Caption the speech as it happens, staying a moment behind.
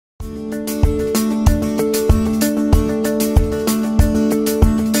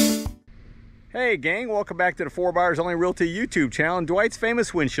Hey gang, welcome back to the Buyers Only Realty YouTube channel and Dwight's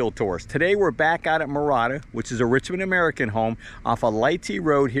Famous Windshield Tours. Today we're back out at Morada, which is a Richmond American home off of Lightsey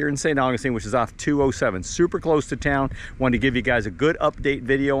Road here in St Augustine, which is off 207. Super close to town. Wanted to give you guys a good update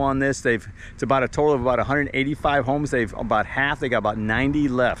video on this. It's about a total of about 185 homes. They've about half, they got about 90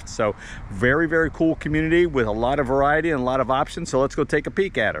 left. So very, very cool community with a lot of variety and a lot of options. So let's go take a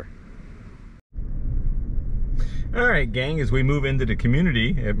peek at her. All right, gang, as we move into the community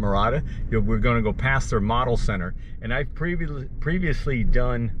at Morada, we're going to go past their model center. And I've previously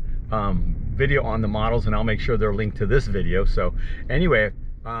done video on the models, and I'll make sure they're linked to this video. So anyway,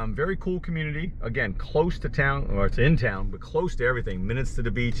 very cool community. Again, close to town, or it's in town, but close to everything. Minutes to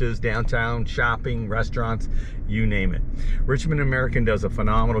the beaches, downtown, shopping, restaurants, you name it. Richmond American does a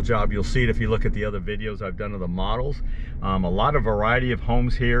phenomenal job. You'll see it if you look at the other videos I've done of the models. A lot of variety of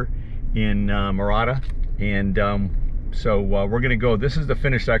homes here in Morada. And so we're going to go, this is the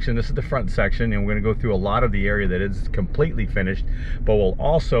finished section, this is the front section, and we're going to go through a lot of the area that is completely finished, but we'll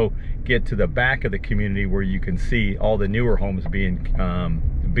also get to the back of the community where you can see all the newer homes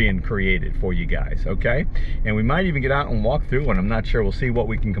being created for you guys, okay? And we might even get out and walk through one. I'm not sure. We'll see what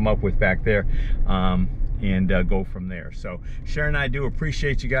we can come up with back there. And go from there. So Sharon and I do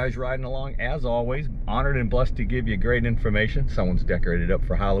appreciate you guys riding along as always. Honored and blessed to give you great information. Someone's decorated up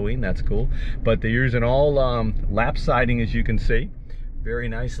for Halloween, that's cool. But they're using all lap siding, as you can see. Very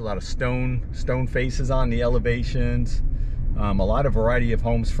nice. A lot of stone faces on the elevations. A lot of variety of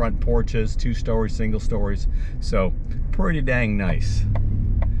homes, front porches, 2-stories, single stories. So pretty dang nice.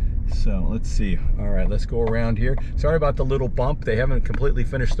 So let's see. All right, let's go around here. Sorry about the little bump. They haven't completely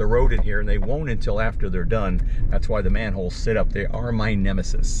finished the road in here, and they won't until after they're done. That's why the manholes sit up. They are my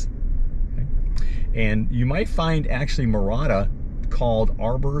nemesis. Okay. And you might find actually Morada called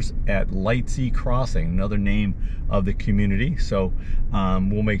Arbors at Lightsey Crossing, another name of the community. So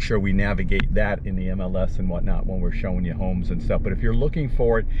we'll make sure we navigate that in the MLS and whatnot when we're showing you homes and stuff. But if you're looking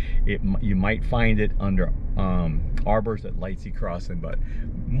for it, you might find it under Arbors at Lightsey Crossing, but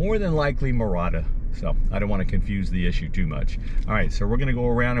more than likely Morada. So I don't want to confuse the issue too much. All right, so we're going to go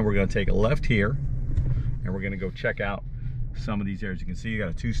around and we're going to take a left here, and we're going to go check out some of these areas. You can see you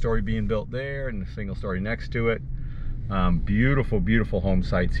got a 2-story being built there and a single story next to it. Beautiful, beautiful home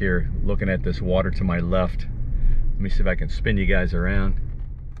sites here. Looking at this water to my left. Let me see if I can spin you guys around.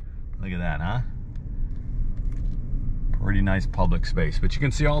 Look at that, huh? Pretty nice public space. But you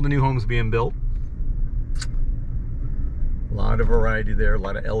can see all the new homes being built. A lot of variety there, a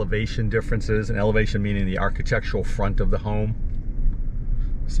lot of elevation differences. And elevation meaning the architectural front of the home.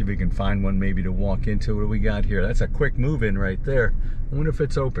 See if we can find one maybe to walk into. What do we got here? That's a quick move in right there. I wonder if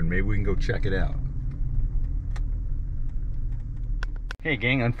it's open. Maybe we can go check it out. Hey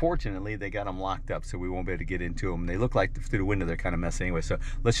gang, unfortunately they got them locked up, so we won't be able to get into them. They look like through the window they're kind of messy anyway. So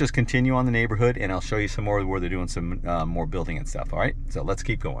let's just continue on the neighborhood, and I'll show you some more where they're doing some more building and stuff. All right, so let's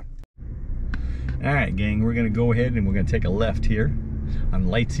keep going. All right gang, we're gonna go ahead and we're gonna take a left here on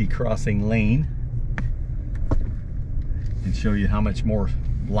Lightsey Crossing Lane and show you how much more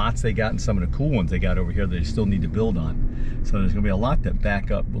lots they got and some of the cool ones they got over here that they still need to build on. So there's gonna be a lot that back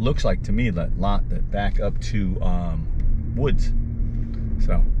up, it looks like to me, that lot that back up to woods.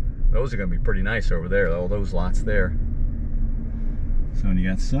 So those are going to be pretty nice over there, all those lots there. So you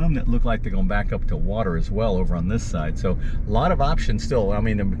got some that look like they're going back up to water as well over on this side. So a lot of options still. I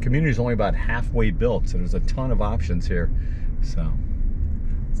mean, the community is only about halfway built, so there's a ton of options here. So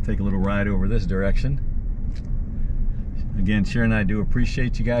let's take a little ride over this direction. Again, Sharon and I do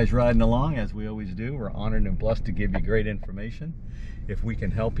appreciate you guys riding along, as we always do. We're honored and blessed to give you great information. If we can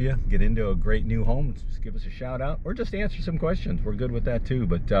help you get into a great new home, just give us a shout out or just answer some questions. We're good with that too,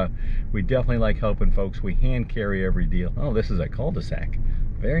 but we definitely like helping folks. We hand carry every deal. Oh, this is a cul-de-sac.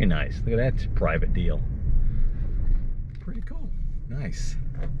 Very nice. Look at that private deal. Pretty cool. Nice.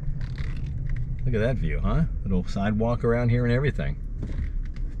 Look at that view, huh? Little sidewalk around here and everything.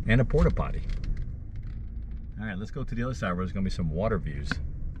 And a porta potty. All right, let's go to the other side where there's going to be some water views.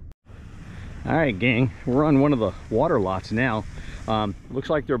 All right, gang, we're on one of the water lots now. Looks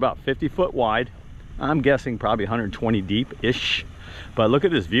like they're about 50 foot wide. I'm guessing probably 120 deep-ish. But look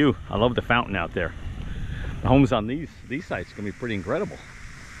at this view. I love the fountain out there. The homes on these sites are going to be pretty incredible.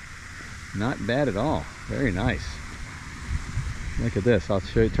 Not bad at all. Very nice. Look at this. I'll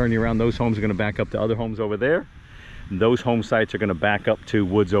show you, turn you around. Those homes are going to back up to other homes over there. And those home sites are going to back up to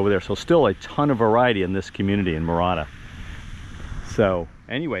woods over there. So still a ton of variety in this community in Morada. So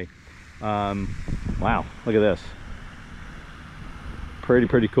anyway, wow, look at this.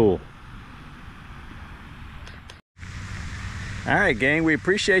 Pretty cool. All All right, gang, we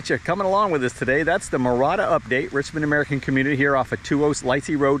appreciate you coming along with us today. That's the Morada update, Richmond American community here off of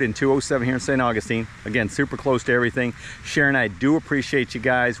Lightsey Road and 207 here in St. Augustine. Again, super close to everything. Sharon, I do appreciate you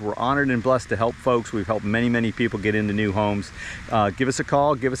guys. We're honored and blessed to help folks. We've helped many, many people get into new homes. Give us a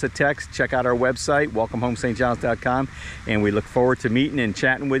call, give us a text, check out our website, welcomehomestjohns.com, and we look forward to meeting and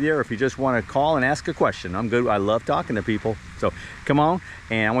chatting with you. Or if you just want to call and ask a question, I'm good. I love talking to people. So come on,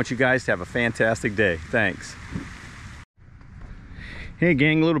 and I want you guys to have a fantastic day. Thanks. Hey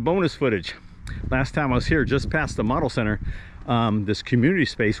gang, a little bonus footage. Last time I was here, just past the model center, this community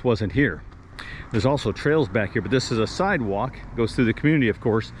space wasn't here. There's also trails back here, but this is a sidewalk, goes through the community of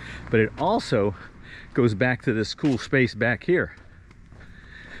course, but it also goes back to this cool space back here.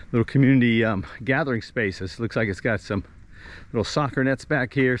 Little community gathering spaces. Looks like it's got some little soccer nets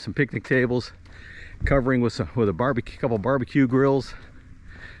back here, some picnic tables, covering with a barbecue, couple barbecue grills.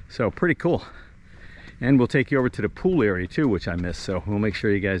 So pretty cool. And we'll take you over to the pool area too, which I missed, so we'll make sure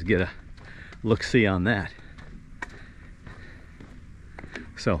you guys get a look-see on that.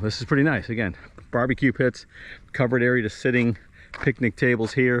 So this is pretty nice. Again, barbecue pits, covered area to sitting, picnic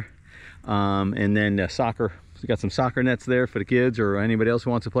tables here, and then soccer. We got some soccer nets there for the kids or anybody else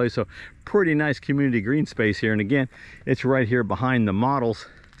who wants to play. So pretty nice community green space here. And again, it's right here behind the models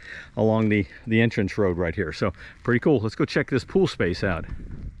along the entrance road right here. So pretty cool. Let's go check this pool space out.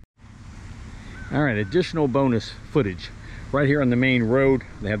 All right, additional bonus footage. Right here on the main road,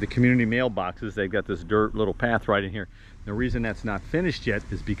 they have the community mailboxes. They've got this dirt little path right in here. The reason that's not finished yet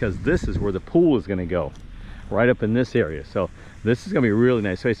is because this is where the pool is gonna go, right up in this area. So this is gonna be a really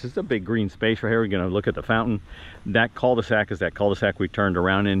nice space. This is a big green space right here. We're gonna look at the fountain. That cul-de-sac is that cul-de-sac we turned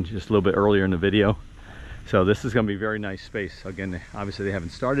around in just a little bit earlier in the video. So this is gonna be a very nice space. Again, obviously they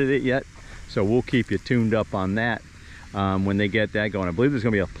haven't started it yet, so we'll keep you tuned up on that. When they get that going. I believe there's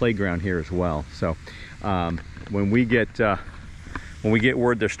gonna be a playground here as well. So when we get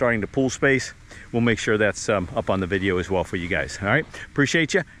word they're starting the pool space, we'll make sure that's up on the video as well for you guys. All right,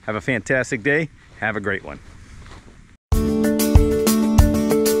 appreciate you. Have a fantastic day. Have a great one.